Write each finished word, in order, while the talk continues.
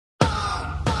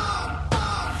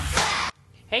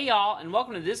Hey y'all, and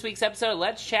welcome to this week's episode of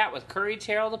Let's Chat with Curry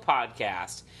Terrell, the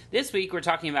podcast. This week we're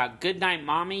talking about Goodnight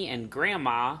Mommy and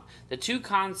Grandma, the two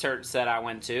concerts that I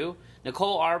went to,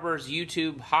 Nicole Arbour's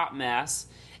YouTube Hot Mess,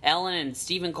 Ellen and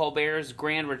Stephen Colbert's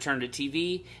Grand Return to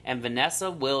TV, and Vanessa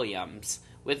Williams.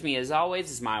 With me as always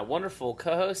is my wonderful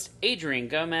co-host, Adrian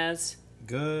Gomez.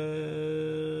 Good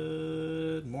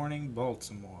morning,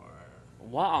 Baltimore.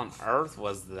 What on earth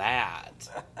was that?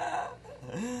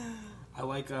 I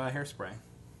like hairspray.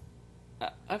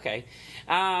 Okay.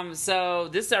 So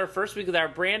this is our first week with our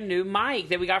brand new mic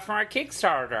that we got from our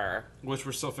Kickstarter. Which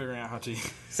we're still figuring out how to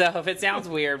use. So if it sounds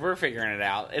weird, we're figuring it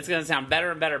out. It's going to sound better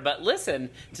and better, but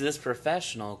listen to this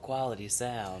professional quality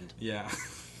sound. Yeah.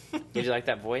 Did you like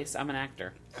that voice? I'm an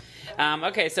actor.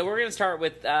 Okay, so we're going to start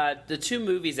with the two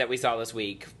movies that we saw this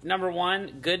week. Number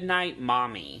one, Goodnight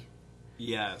Mommy.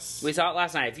 Yes. We saw it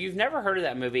last night. If you've never heard of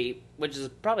that movie, which is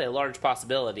probably a large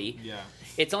possibility, Yeah.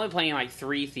 it's only playing in like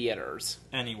 3 theaters.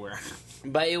 Anywhere.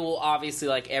 But it will obviously,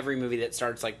 like every movie that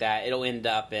starts like that, it'll end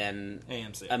up in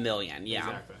AMC. a million. Yeah.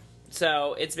 Exactly.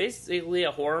 So it's basically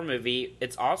a horror movie.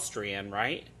 It's Austrian,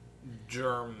 right?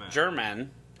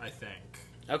 German. I think.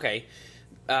 Okay.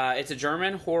 It's a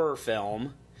German horror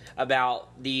film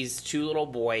about these two little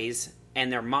boys and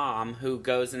their mom who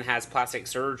goes and has plastic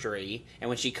surgery, and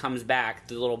when she comes back,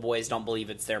 the little boys don't believe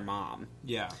it's their mom.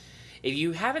 Yeah. If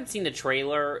you haven't seen the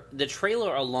trailer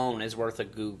alone is worth a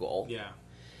Google. Yeah.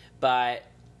 But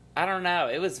I don't know.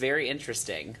 It was very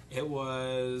interesting. It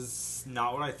was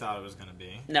not what I thought it was going to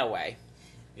be. No way.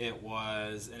 It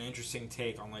was an interesting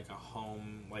take on like a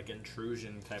home, like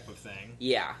intrusion type of thing.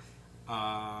 Yeah.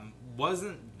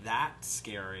 Wasn't that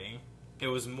scary. It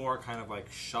was more kind of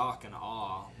like shock and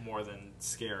awe more than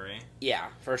scary. Yeah,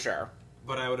 for sure.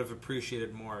 But I would have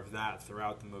appreciated more of that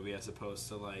throughout the movie as opposed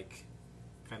to like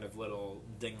kind of little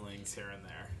dinglings here and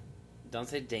there. Don't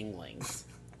say dinglings.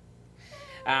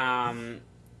 But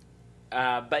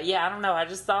yeah, I don't know. I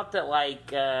just thought that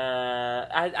like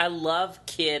I love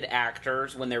kid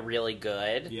actors when they're really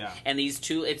good. Yeah. And it's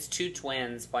two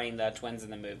twins playing the twins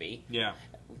in the movie. Yeah.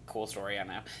 Cool story, I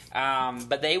know.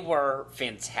 But they were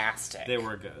fantastic. They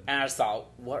were good. And I just thought,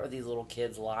 what are these little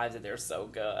kids' lives that they're so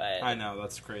good? I know,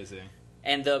 that's crazy.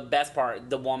 And the best part,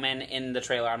 the woman in the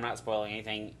trailer, I'm not spoiling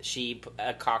anything,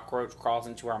 a cockroach crawls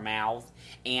into her mouth,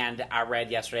 and I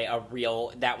read yesterday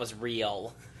that was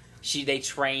real. They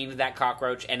trained that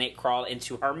cockroach, and it crawled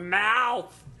into her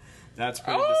mouth. That's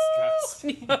pretty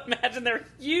disgusting. Can you imagine? They're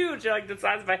huge. They're like the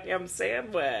size of a ham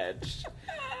sandwich.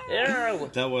 Ew.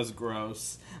 That was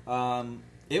gross.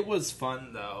 It was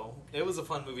fun, though. It was a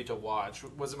fun movie to watch.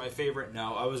 Was it my favorite?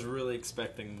 No. I was really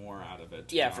expecting more out of it,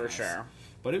 to be Yeah, for honest. sure.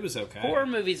 But it was okay. Horror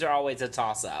movies are always a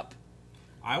toss-up.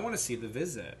 I want to see The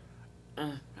Visit.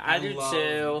 I do love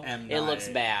too. M. It looks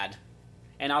Night. bad.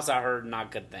 And also I heard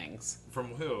not good things.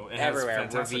 From who? It Everywhere.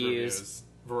 has fantastic Reviews.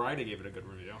 Variety gave it a good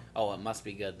review. Oh, it must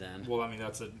be good then. Well, I mean,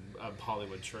 that's a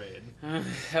Hollywood trade.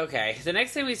 Okay. The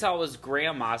next thing we saw was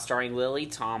Grandma starring Lily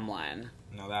Tomlin.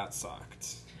 Now that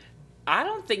sucked. I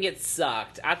don't think it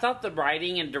sucked. I thought the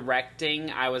writing and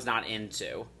directing I was not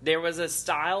into. There was a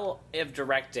style of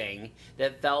directing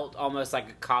that felt almost like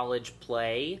a college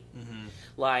play. Mm-hmm.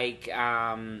 Like,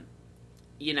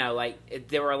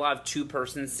 there were a lot of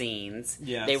two-person scenes.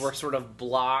 Yes. They were sort of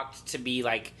blocked to be,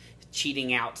 like,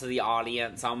 cheating out to the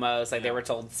audience almost. Like, they Yeah. were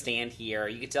told, stand here.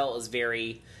 You could tell it was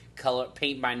very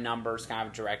paint-by-numbers kind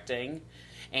of directing.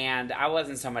 And I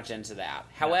wasn't so much into that.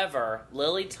 Yeah. However,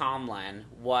 Lily Tomlin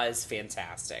was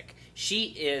fantastic. She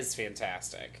is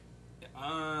fantastic.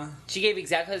 She gave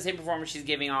exactly the same performance she's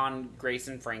giving on Grace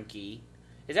and Frankie.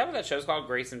 Is that what that show's called,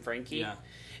 Grace and Frankie? Yeah.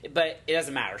 But it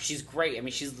doesn't matter. She's great. I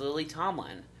mean, she's Lily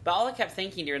Tomlin. But all I kept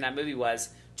thinking during that movie was,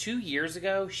 2 years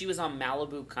ago, she was on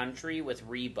Malibu Country with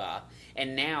Reba.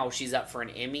 And now she's up for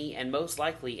an Emmy and most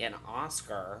likely an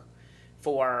Oscar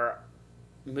for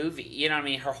movie. You know what I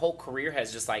mean? Her whole career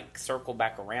has just, like, circled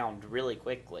back around really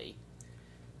quickly.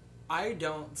 I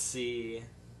don't see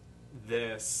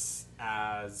this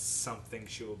as something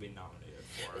she will be nominated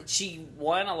for. She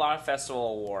won a lot of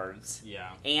festival awards.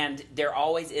 Yeah. And there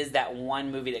always is that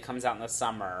one movie that comes out in the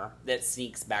summer that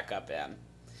sneaks back up in.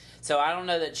 So I don't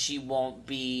know that she will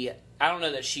be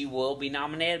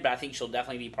nominated, but I think she'll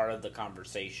definitely be part of the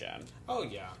conversation. Oh,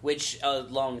 yeah. Which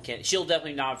alone she'll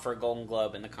definitely nominate for a Golden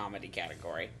Globe in the comedy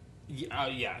category.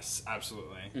 Yes,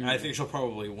 absolutely. Mm-hmm. I think she'll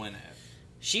probably win it.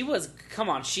 She was,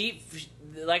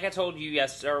 like I told you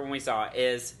yesterday when we saw it,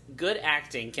 is good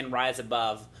acting can rise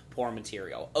above poor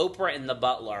material. Oprah in The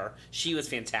Butler, she was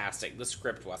fantastic. The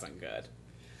script wasn't good.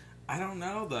 I don't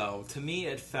know, though. To me,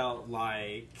 it felt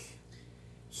like,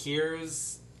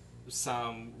 here's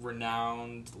some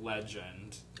renowned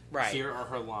legend. Right. Here are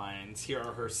her lines. Here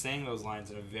are her saying those lines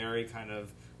in a very kind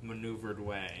of maneuvered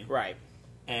way. Right.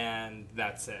 And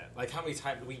that's it. Like, how many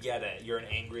times we get it? You're an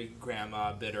angry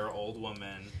grandma, bitter old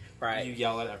woman. Right. You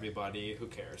yell at everybody. Who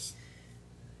cares?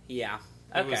 Yeah.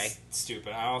 It Okay. was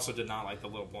stupid. I also did not like the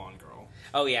little blonde girl.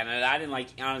 Oh yeah, no, I didn't like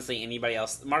honestly anybody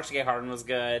else. Marcia Gay Harden was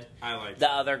good. I liked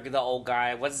The old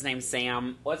guy. What's his name?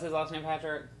 Sam. What's his last name?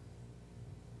 Patrick.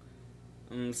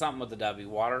 Something with the W.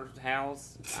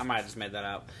 Waterhouse. I might have just made that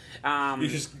up. You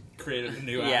just created a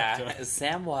new yeah, actor.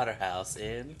 Sam Waterhouse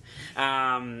in.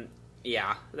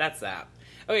 Yeah, that's that.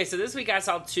 Okay, so this week I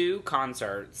saw 2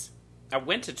 concerts. I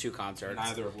went to 2 concerts.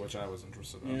 Neither of which I was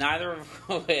interested in. Neither of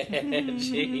which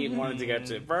he wanted to go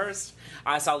to. First,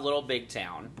 I saw Little Big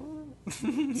Town.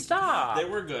 Stop. They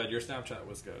were good. Your Snapchat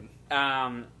was good.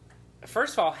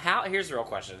 First of all, here's the real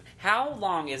question. How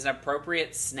long is an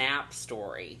appropriate Snap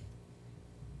story?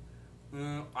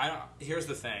 Here's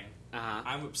the thing. Uh-huh.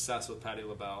 I'm obsessed with Patti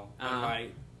LaBelle. Uh-huh. And my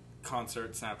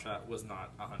concert Snapchat was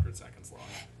not 100 seconds long.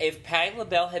 If Patti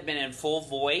LaBelle had been in full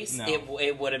voice, No.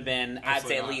 it would have been, Absolutely I'd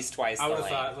say, not. at least twice I the would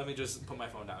have length. thought, let me just put my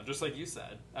phone down. Just like you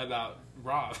said about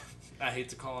Rob. I hate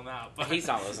to call him out. But He's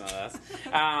not listening to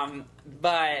this.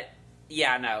 But,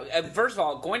 yeah, no. First of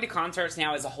all, going to concerts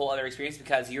now is a whole other experience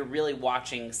because you're really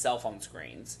watching cell phone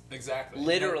screens. Exactly.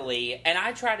 Literally. And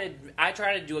I try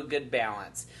to do a good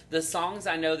balance. The songs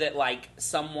I know that, like,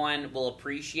 someone will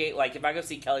appreciate, like, if I go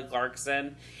see Kelly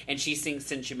Clarkson and she sings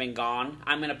Since You've Been Gone,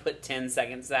 I'm going to put 10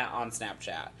 seconds of that on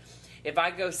Snapchat. If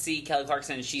I go see Kelly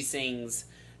Clarkson and she sings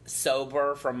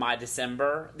Sober from My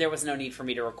December, there was no need for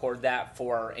me to record that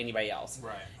for anybody else.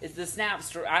 Right. It's the Snap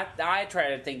story. I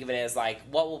try to think of it as like,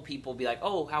 what will people be like?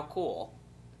 Oh, how cool!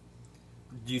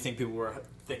 Do you think people were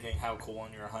thinking how cool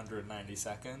in your 190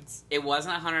 seconds? It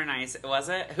wasn't 190. Was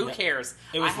it? Who Yeah. cares?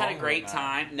 It was I had a longer great than that.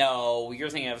 time. No,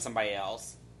 you're thinking of somebody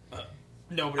else.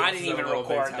 Nobody. I else didn't is at even a Little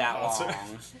Big record Town that concert.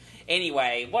 long.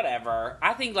 Anyway, whatever.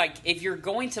 I think, like, if you're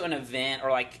going to an event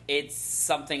or, like, it's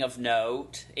something of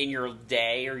note in your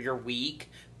day or your week,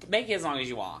 make it as long as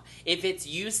you want. If it's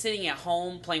you sitting at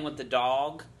home playing with the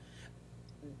dog,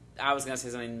 I was going to say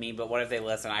something mean, but what if they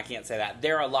listen? I can't say that.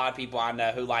 There are a lot of people I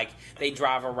know who, like, they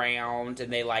drive around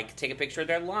and they, like, take a picture of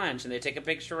their lunch and they take a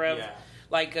picture of... Yeah.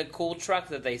 Like a cool truck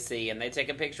that they see, and they take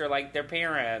a picture of, like, their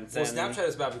parents. Well, and... Snapchat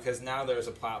is bad because now there's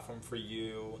a platform for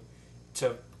you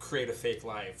to create a fake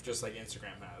life, just like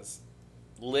Instagram has.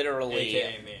 Literally.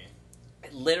 AKA me.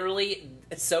 Literally,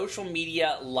 social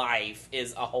media life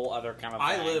is a whole other kind of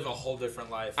thing. I live a whole different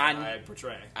life than I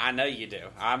portray. I know you do.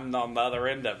 I'm on the other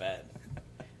end of it.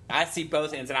 I see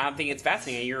both ends, and I think it's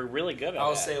fascinating. You're really good at it.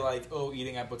 I'll say, like,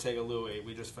 eating at Bottega Louie.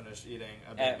 We just finished eating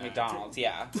a Big At Mac. McDonald's,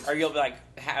 yeah. Or you'll be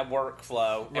like, have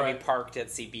workflow, and we Right. parked at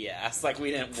CPS. Like,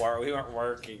 we didn't work. We weren't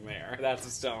working there. That's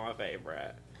still my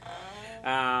favorite.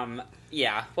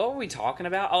 Yeah. What were we talking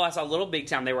about? Oh, I saw Little Big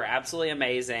Town. They were absolutely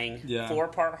amazing. Yeah.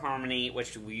 4-part harmony,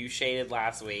 which you shaded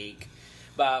last week.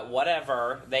 But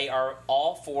whatever. They are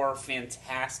all 4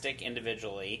 fantastic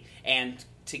individually, and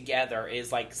together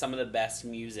is like some of the best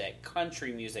music,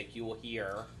 country music you will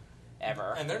hear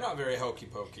ever. And they're not very hokey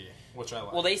pokey, which I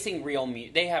like. Well, they sing real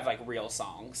they have like real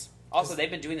songs. Also,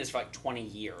 they've been doing this for like 20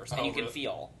 years, and Oh, you can really?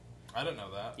 feel. I didn't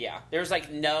know that. Yeah, there's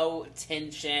like no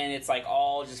tension. It's like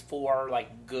all just 4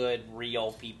 like good,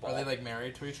 real people. Are they like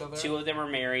married to each other? 2 of them are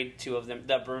married. 2 of them,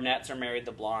 the brunettes are married.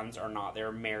 The blondes are not.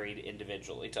 They're married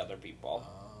individually to other people.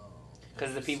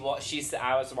 Because the people,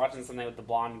 I was watching something with the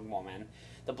blonde woman.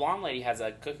 The blonde lady has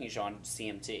a cooking show on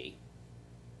CMT.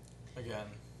 Again,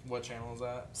 what channel is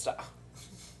that? Stop.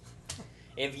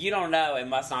 If you don't know, it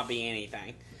must not be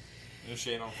anything. Is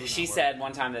she on Food She Network? said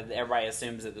one time that everybody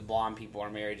assumes that the blonde people are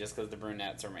married just because the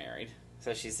brunettes are married.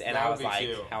 So she's, and That I would was be like,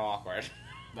 cute. how awkward.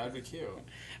 That'd be cute.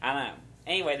 I know.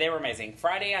 Anyway, they were amazing.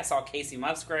 Friday, I saw Casey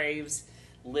Musgraves.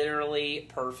 Literally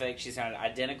perfect. She sounded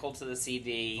identical to the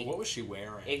CD. What was she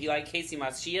wearing? If you like Casey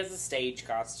she has a stage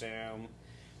costume.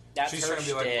 That's She's her trying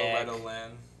to be shtick. like Loretta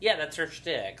Lynn. Yeah, that's her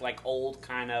shtick. Like old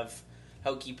kind of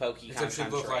hokey pokey kind Except of she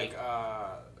country.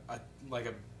 looked like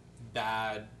a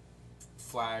bad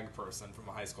flag person from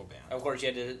a high school band. Of course,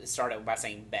 you had to start it by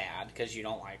saying bad because you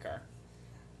don't like her.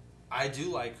 I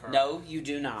do like her. No, you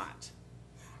do not.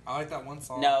 I like that one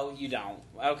song. No, you don't.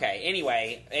 Okay.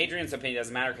 Anyway, Adrian's opinion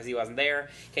doesn't matter because he wasn't there.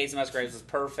 Casey Musgraves was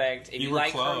perfect. If You you were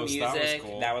like her close. That was music,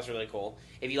 cool. that was really cool.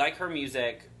 If you like her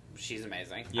music, she's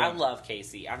amazing. Yeah. I love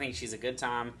Casey. I think she's a good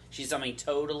time. She's something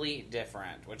totally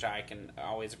different, which I can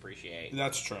always appreciate.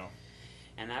 That's true.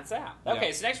 And that's that. Yeah.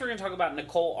 Okay, so next we're going to talk about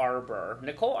Nicole Arbor.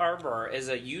 Nicole Arbor is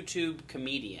a YouTube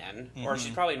comedian, or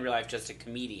she's probably in real life just a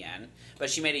comedian, but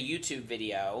she made a YouTube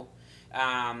video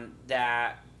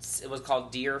that it was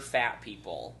called Dear Fat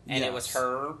People, and it was Yes.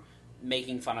 her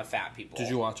making fun of fat people. Did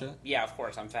you watch it? Yeah, of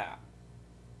course, I'm fat.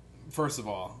 First of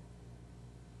all,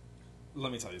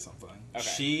 let me tell you something.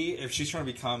 Okay. If she's trying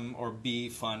to become or be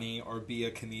funny or be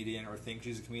a comedian or think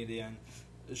she's a comedian,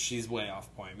 she's way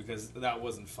off point because that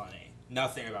wasn't funny.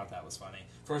 Nothing about that was funny.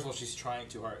 First of all, she's trying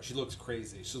too hard. She looks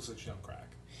crazy. She looks like she's on crack.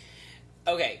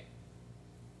 Okay.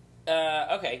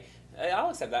 Okay. I'll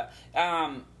accept that.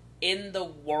 In the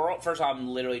world, first of all, I'm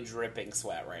literally dripping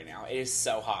sweat right now. It is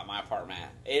so hot in my apartment.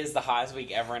 It is the hottest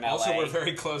week ever in LA. Also, we're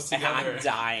very close together. I'm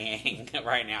dying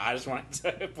right now. I just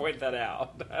wanted to point that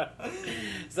out.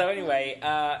 So anyway,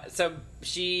 so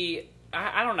she...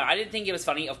 I don't know. I didn't think it was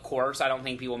funny. Of course, I don't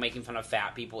think people making fun of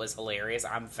fat people is hilarious.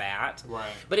 I'm fat.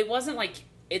 Right. But it wasn't like...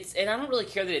 And I don't really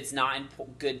care that it's not in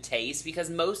good taste, because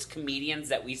most comedians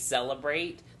that we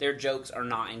celebrate, their jokes are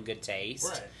not in good taste.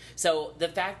 Right. So the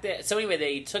fact that... So anyway,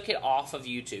 they took it off of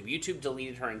YouTube. YouTube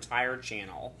deleted her entire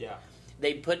channel. Yeah.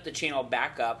 They put the channel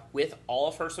back up with all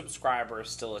of her subscribers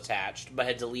still attached, but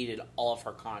had deleted all of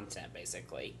her content,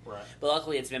 basically. Right. But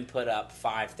luckily, it's been put up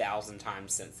 5,000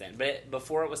 times since then. But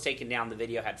before it was taken down, the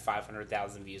video had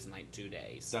 500,000 views in like 2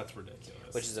 days. That's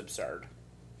ridiculous. Which is absurd.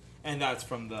 And that's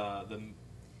from the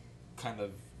kind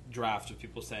of draft of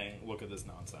people saying, look at this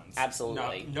nonsense.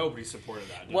 Absolutely. Nobody supported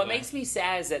that. What makes me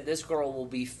sad is that this girl will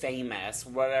be famous,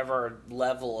 whatever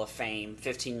level of fame,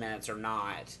 15 minutes or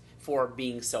not, for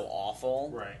being so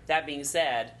awful. Right. That being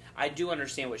said, I do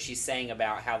understand what she's saying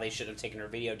about how they should have taken her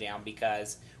video down,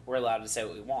 because we're allowed to say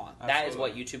what we want. Absolutely. That is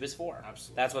what YouTube is for.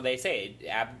 Absolutely. That's what they say.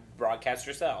 Broadcast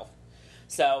yourself.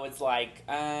 So it's like,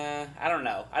 I don't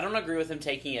know. I don't agree with him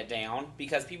taking it down,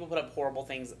 because people put up horrible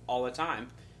things all the time.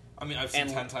 I mean, I've seen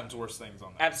 10 times worse things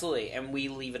on that. Absolutely, and we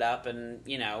leave it up, and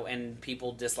and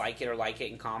people dislike it or like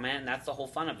it and comment, and that's the whole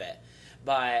fun of it.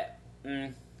 But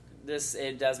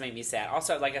it does make me sad.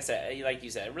 Also, like you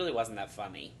said, it really wasn't that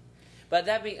funny. But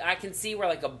I can see where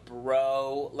like a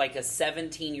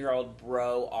 17-year-old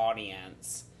bro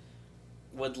audience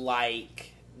would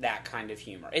like that kind of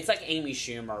humor. It's like Amy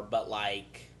Schumer, but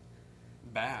like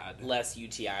bad, less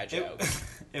UTI jokes.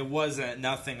 It wasn't.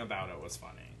 Nothing about it was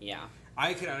funny. Yeah.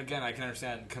 I can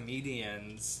understand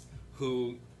comedians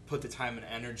who put the time and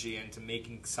energy into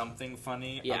making something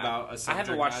funny about a subject. I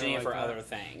haven't watched any of her like other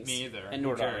things. Me either. And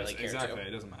nor do I really care exactly. to.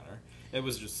 It doesn't matter. It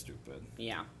was just stupid.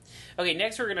 Yeah. Okay,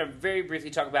 next we're going to very briefly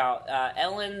talk about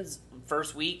Ellen's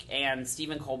first week and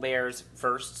Stephen Colbert's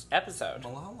first episode.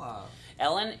 Malala.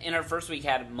 Ellen, in her first week,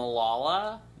 had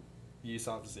Malala. You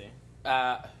saw to see.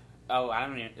 I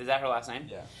don't know. Is that her last name?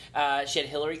 Yeah. She had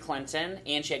Hillary Clinton,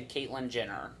 and she had Caitlyn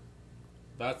Jenner.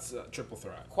 That's a triple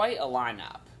threat. Quite a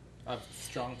lineup. Of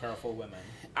strong, powerful women.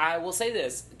 I will say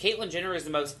this. Caitlyn Jenner is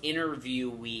the most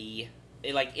interviewed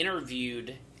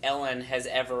Ellen has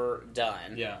ever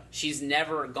done. Yeah. She's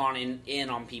never gone in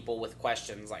on people with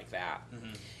questions like that.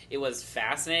 Mm-hmm. It was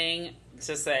fascinating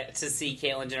to see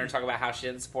Caitlyn Jenner talk about how she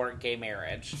didn't support gay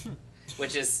marriage,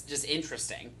 which is just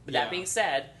interesting. But that being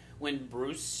said, when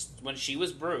she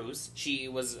was Bruce, he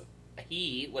was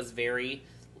very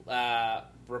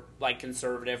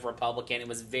conservative Republican. It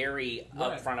was very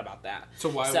upfront about that. So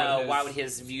why would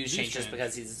his views change just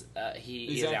because he's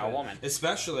exactly. now a woman?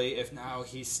 Especially if now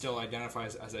he still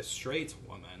identifies as a straight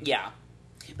woman. Yeah,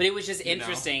 but it was just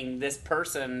interesting. This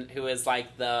person who is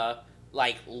like the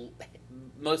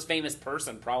most famous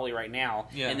person probably right now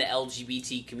in the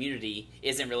LGBT community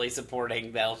isn't really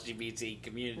supporting the LGBT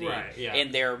community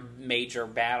in their major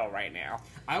battle right now.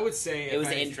 I would say it was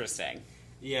interesting.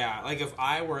 Yeah, like if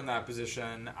I were in that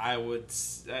position, it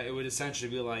would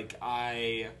essentially be like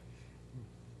I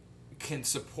can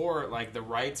support like the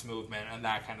rights movement and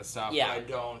that kind of stuff, but I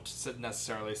don't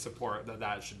necessarily support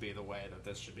that should be the way that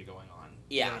this should be going on.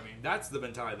 Yeah. You know what I mean? That's the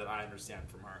mentality that I understand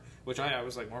from her, which I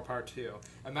was like, more power to you.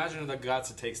 Imagine the guts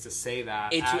it takes to say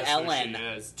that to Ellen.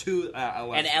 To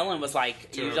Ellen. And Ellen was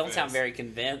like, you don't sound very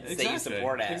convinced that you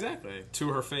support it. Exactly. To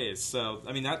her face. So,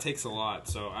 I mean, that takes a lot,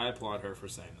 so I applaud her for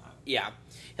saying that. Yeah.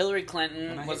 Hillary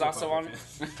Clinton was also on.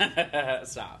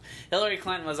 Stop. Hillary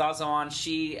Clinton was also on.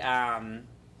 She,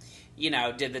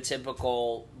 did the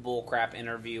typical bullcrap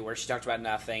interview where she talked about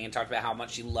nothing and talked about how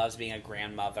much she loves being a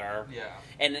grandmother. Yeah.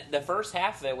 And the first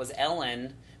half of it was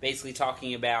Ellen basically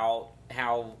talking about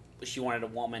how she wanted a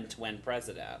woman to win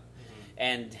president. Mm-hmm.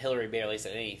 And Hillary barely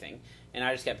said anything. And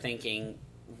I just kept thinking,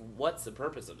 what's the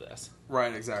purpose of this?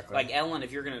 Right, exactly. Like, Ellen,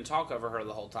 if you're going to talk over her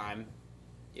the whole time...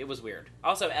 It was weird.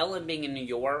 Also, Ellen being in New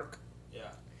York.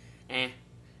 Yeah.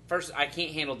 First, I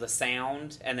can't handle the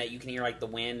sound and that you can hear like the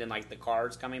wind and like the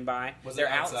cars coming by. They're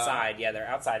outside. Yeah, they're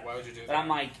outside. Why would you do that? But I'm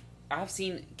like, I've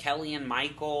seen Kelly and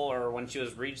Michael, or when she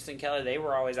was Regis and Kelly, they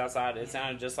were always outside. It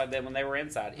sounded just like them when they were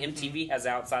inside. MTV has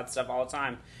outside stuff all the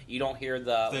time. You don't hear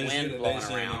the wind blowing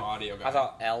around. Audio guy. I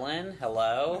thought, Ellen,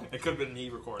 hello? It could have been me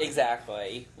recording.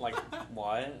 Exactly. Like,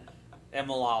 what? And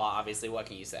Malala, obviously, what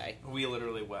can you say? We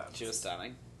literally wept. She was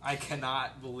stunning. I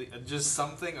cannot believe... Just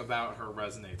something about her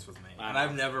resonates with me. And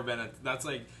I've never been... That's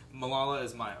like... Malala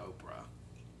is my Oprah.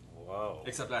 Whoa.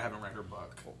 Except I haven't read her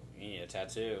book. You need a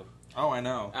tattoo. Oh, I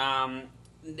know.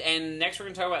 And next we're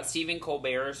going to talk about Stephen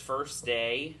Colbert's First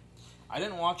Day. I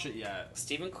didn't watch it yet.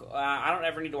 I don't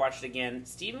ever need to watch it again.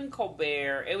 Stephen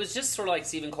Colbert, it was just sort of like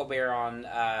Stephen Colbert on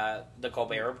the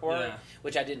Colbert Report,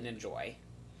 which I didn't enjoy.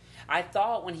 I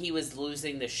thought when he was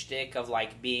losing the shtick of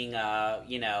like being a,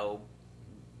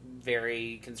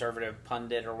 very conservative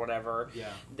pundit or whatever,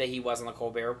 that he was on the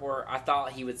Colbert Report, I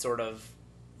thought he would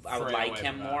I would like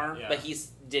him more, but he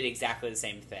did exactly the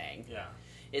same thing. Yeah.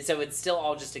 And so it's still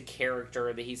all just a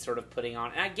character that he's sort of putting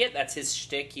on. And I get that's his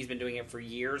shtick. He's been doing it for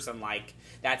years, and like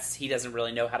he doesn't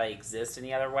really know how to exist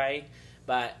any other way.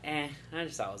 But I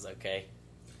just thought it was okay.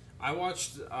 I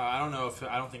watched. I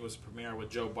don't think it was a premiere with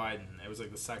Joe Biden. It was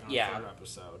like the second or third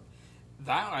episode.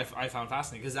 That I found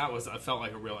fascinating because I felt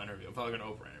like a real interview. It felt like an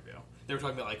Oprah interview. They were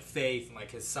talking about like faith and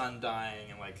like his son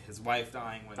dying and like his wife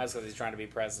dying. That's because he's trying to be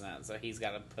president, so he's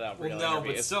got to put out real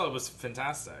interviews. But still, it was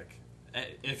fantastic.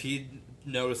 If he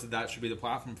noticed that should be the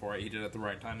platform for it, he did it at the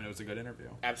right time, and it was a good interview.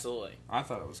 Absolutely. I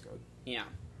thought it was good. Yeah.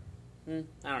 I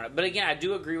don't know. But again, I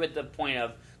do agree with the point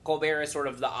of Colbert is sort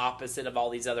of the opposite of all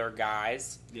these other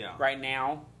guys right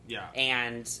now. Yeah.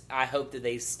 And I hope that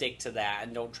they stick to that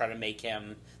and don't try to make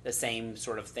him the same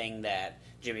sort of thing that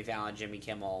Jimmy Fallon, Jimmy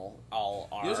Kimmel all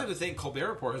are. You also have to think Colbert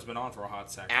Report has been on for a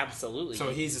hot second. Absolutely. So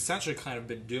he's essentially kind of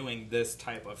been doing this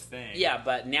type of thing. Yeah,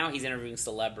 but now he's interviewing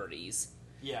celebrities.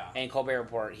 Yeah. And Colbert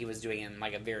Report, he was doing it in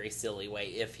like a very silly way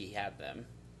if he had them.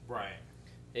 Right.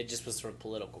 It just was sort of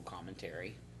political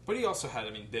commentary. But he also had,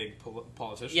 big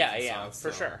politicians. Yeah,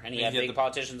 for sure. And he had big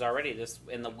politicians already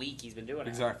in the week he's been doing it.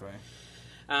 Exactly.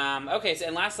 Okay, so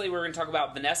and lastly, we're going to talk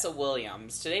about Vanessa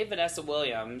Williams. Today, Vanessa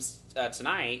Williams,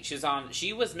 tonight,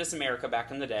 she was Miss America back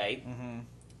in the day. Mm-hmm.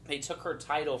 They took her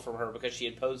title from her because she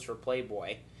had posed for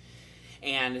Playboy.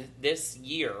 And this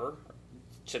year,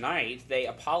 tonight, they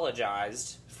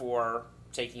apologized for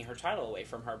taking her title away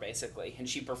from her, basically. And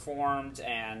she performed,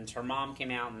 and her mom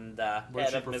came out and the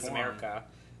head of Miss America.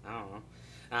 I don't know.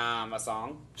 A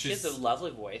song. She has a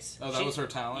lovely voice. Oh, that was her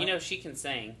talent? She can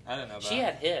sing. I didn't know that. She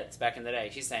had hits back in the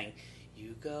day. She sang,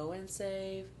 "You go and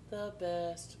save the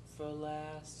best for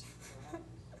last."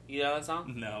 You know that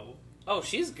song? No. Oh,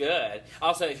 she's good.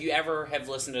 Also, if you ever have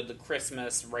listened to the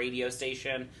Christmas radio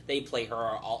station, they play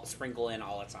her sprinkle in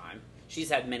all the time. She's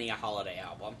had many a holiday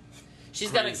album.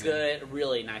 She's got a good,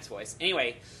 really nice voice.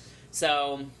 Anyway,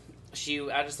 so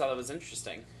I just thought it was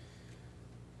interesting.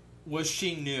 Was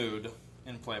she nude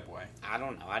in Playboy? I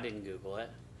don't know. I didn't Google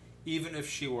it. Even if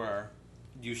she were,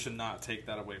 you should not take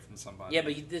that away from somebody. Yeah,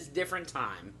 but this different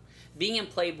time. Being in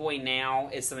Playboy now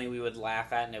is something we would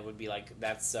laugh at, and it would be like,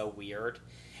 that's so weird.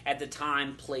 At the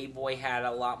time, Playboy had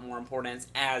a lot more importance,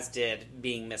 as did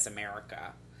being Miss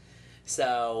America.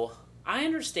 So I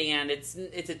understand it's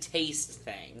a taste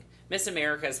thing. Miss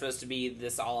America is supposed to be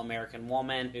this all-American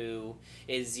woman who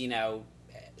is,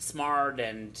 smart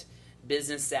and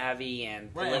business savvy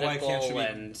and political. Why can't she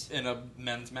be in a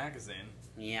men's magazine?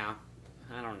 Yeah,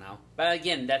 I don't know. But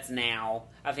again, that's now.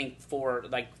 I think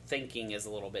thinking is a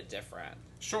little bit different.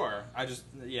 Sure.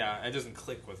 It doesn't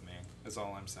click with me, is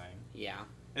all I'm saying. Yeah.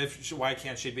 Why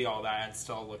can't she be all that and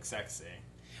still look sexy?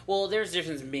 Well, there's a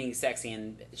difference in being sexy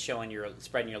and spreading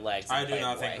your legs. I do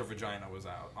not think her vagina was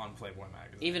out on Playboy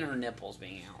magazine. Even her nipples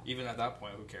being out. Even at that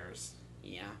point, who cares?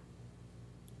 Yeah.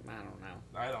 I don't know.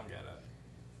 I don't get it.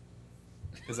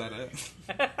 Is that it?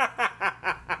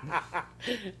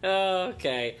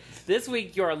 Okay. This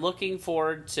week you are looking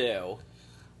forward to...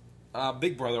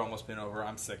 Big Brother almost been over.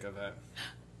 I'm sick of it.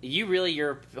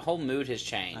 Your whole mood has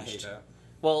changed. I hate it.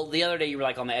 Well, the other day you were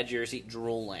on the edge of your seat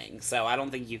drooling, so I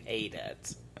don't think you hate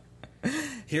it.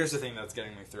 Here's the thing that's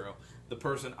getting me through. The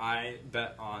person I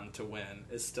bet on to win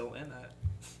is still in it.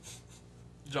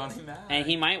 Johnny Mac. And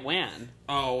he might win.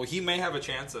 Oh, he may have a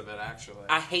chance of it, actually.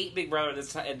 I hate Big Brother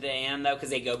at the end, though, because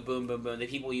they go boom, boom, boom. The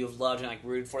people you've loved and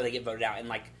rooted for, they get voted out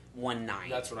in one night.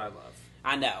 That's what I love.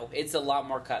 I know. It's a lot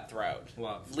more cutthroat.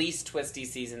 Love. Least twisty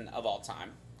season of all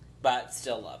time. But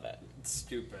still love it. It's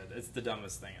stupid. It's the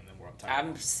dumbest thing in the world. I'm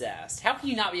obsessed. How can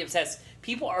you not be obsessed?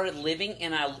 People are living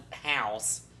in a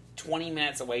house 20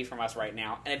 minutes away from us right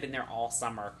now and have been there all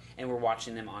summer, and we're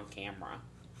watching them on camera.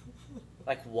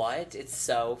 Like, what? It's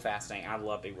so fascinating. I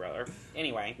love Big Brother.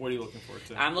 Anyway. What are you looking forward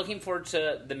to? I'm looking forward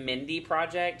to the Mindy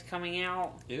project coming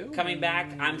out. Ew. Coming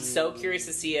back. I'm so curious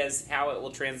to see how it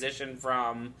will transition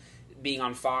from being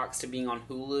on Fox to being on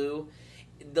Hulu.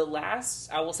 The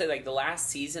last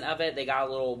season of it, they got a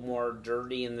little more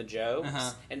dirty in the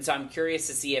jokes. And so I'm curious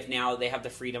to see if now they have the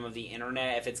freedom of the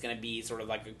internet, if it's going to be sort of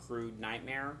like a crude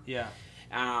nightmare. Yeah.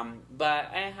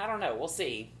 But I don't know. We'll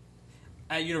see.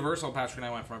 At Universal, Patrick and I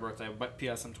went for my birthday, but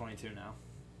P.S. I'm 22 now.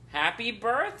 Happy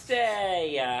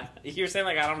birthday! You're saying,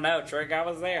 like, I don't know, Trick, I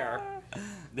was there.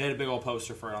 They had a big old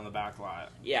poster for it on the back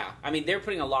lot. Yeah. I mean, they're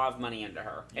putting a lot of money into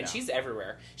her. And she's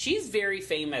everywhere. She's very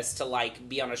famous to, like,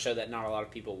 be on a show that not a lot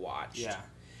of people watch. Yeah.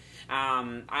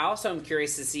 I also am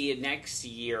curious to see next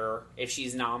year if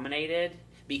she's nominated,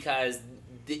 because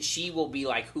she will be,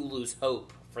 like, Hulu's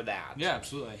hope for that. Yeah,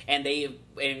 absolutely. And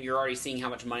you're already seeing how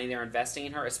much money they're investing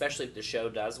in her, especially if the show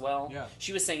does well. Yeah.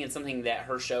 She was saying in something that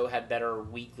her show had better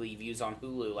weekly views on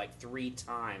Hulu, like 3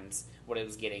 times what it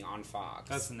was getting on Fox.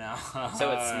 That's now.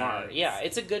 So it's smart. Yeah,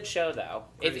 it's a good show, though.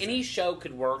 Crazy. If any show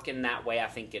could work in that way, I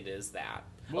think it is that.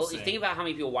 We'll see. Think about how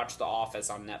many people watch The Office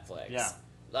on Netflix. Yeah.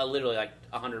 Literally like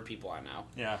 100 people I know.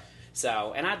 Yeah.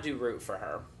 So, and I do root for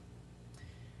her.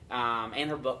 And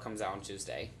her book comes out on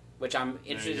Tuesday, which I'm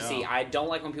interested to see. I don't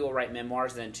like when people write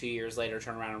memoirs and then 2 years later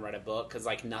turn around and write a book, because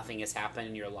like nothing has happened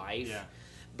in your life. Yeah.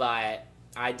 But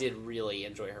I did really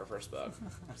enjoy her first book.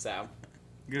 So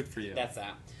good for you. That's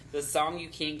that. The song you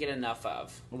can't get enough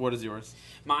of. What is yours?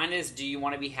 Mine is Do You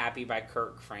Want to Be Happy by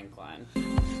Kirk Franklin.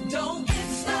 Don't get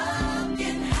stuck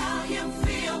in how you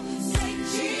feel. Say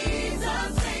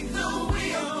Jesus, take the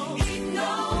wheel. He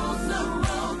knows the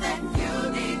road that you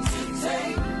need to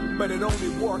take. But it only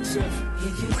works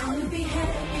if you want to be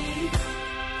happy.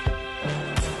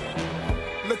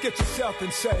 Look at yourself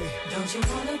and say, don't you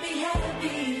want to be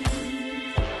happy?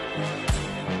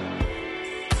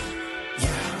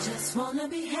 Yeah. I just want to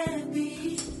be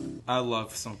happy. I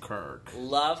love some Kirk.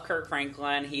 Love Kirk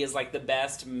Franklin. He is like the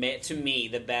best, to me,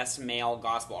 the best male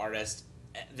gospel artist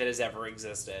that has ever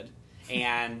existed.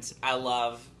 And I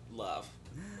love.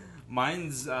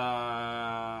 Mine's,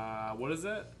 what is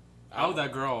it? Oh,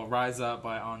 that girl, Rise Up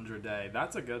by Andra Day.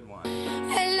 That's a good one.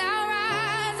 And I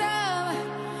rise up,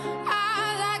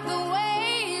 I like the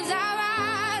waves, I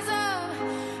rise up,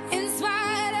 in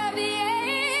spite of the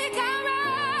ache, I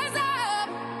rise up,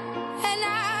 and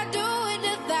I do it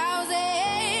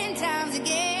 1,000 times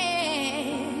again.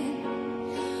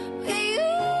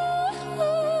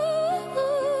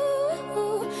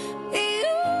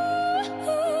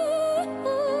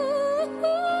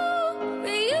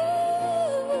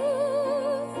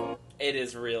 It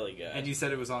is really good. And you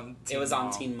said it was on Teen Mom. It was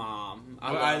on Teen Mom.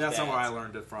 That's not where I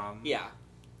learned it from. Yeah.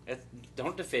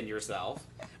 Don't defend yourself.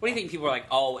 What do you think people are like,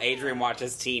 oh, Adrian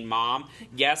watches Teen Mom?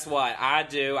 Guess what? I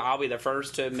do. I'll be the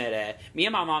first to admit it. Me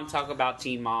and my mom talk about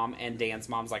Teen Mom and Dance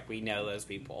Moms like we know those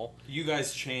people. You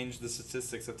guys changed the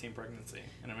statistics of teen pregnancy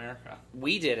in America.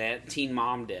 We didn't. Teen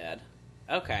Mom did.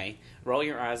 Okay. Roll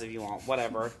your eyes if you want.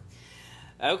 Whatever.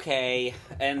 Okay.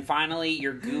 And finally,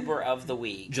 your goober of the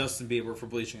week. Justin Bieber for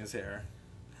bleaching his hair.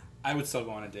 I would still go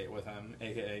on a date with him,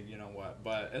 a.k.a. you know what.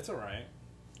 But it's all right.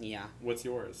 Yeah. What's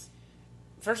yours?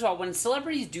 First of all, when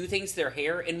celebrities do things to their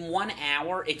hair, in 1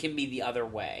 hour, it can be the other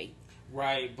way.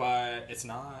 Right, but it's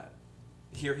not.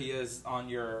 Here he is on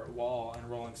your wall in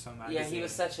Rolling Stone magazine. Yeah, he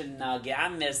was such a nugget. I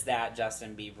miss that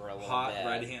Justin Bieber a little Hot, bit.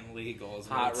 red hand legal is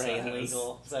what Hot, it red says. hand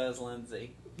legal. So is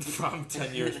Lindsay. From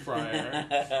 10 years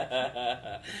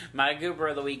prior. My goober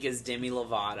of the week is Demi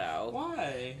Lovato.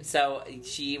 Why? So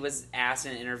she was asked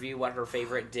in an interview what her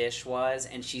favorite dish was,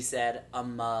 and she said a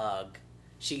mug.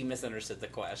 She misunderstood the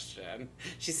question.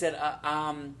 She said,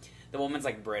 the woman's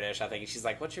like British, I think. She's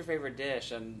like, what's your favorite dish?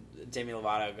 And Demi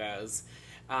Lovato goes,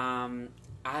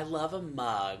 I love a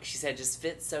mug. She said, just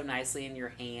fits so nicely in your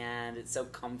hand. It's so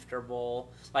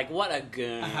comfortable. Like, what a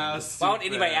goon. Why would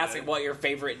anybody ask like, what your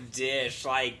favorite dish?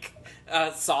 Like,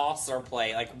 sauce or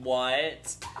plate? Like,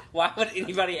 what? Why would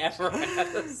anybody ever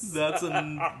ask? That's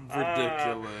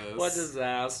ridiculous. What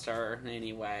disaster,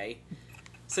 anyway.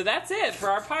 So that's it for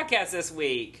our podcast this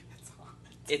week.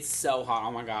 It's so hot.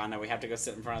 Oh my god, no, we have to go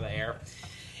sit in front of the air.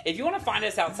 If you want to find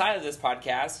us outside of this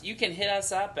podcast, you can hit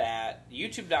us up at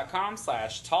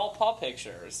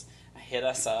youtube.com/tallpawpictures. Hit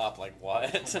us up, like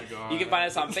what? Oh my God. You can find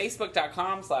us on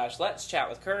facebook.com/let's chat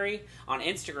with Curry, on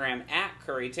Instagram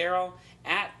 @CurryTerrell,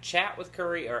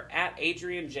 @chatwithcurry or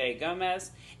 @Adrian J.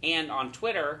 Gomez, and on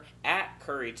Twitter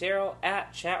 @CurryTerrell,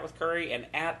 @chatwithcurry, and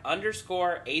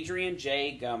 @_Adrian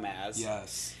J. Gomez.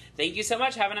 Yes. Thank you so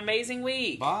much. Have an amazing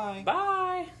week. Bye.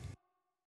 Bye.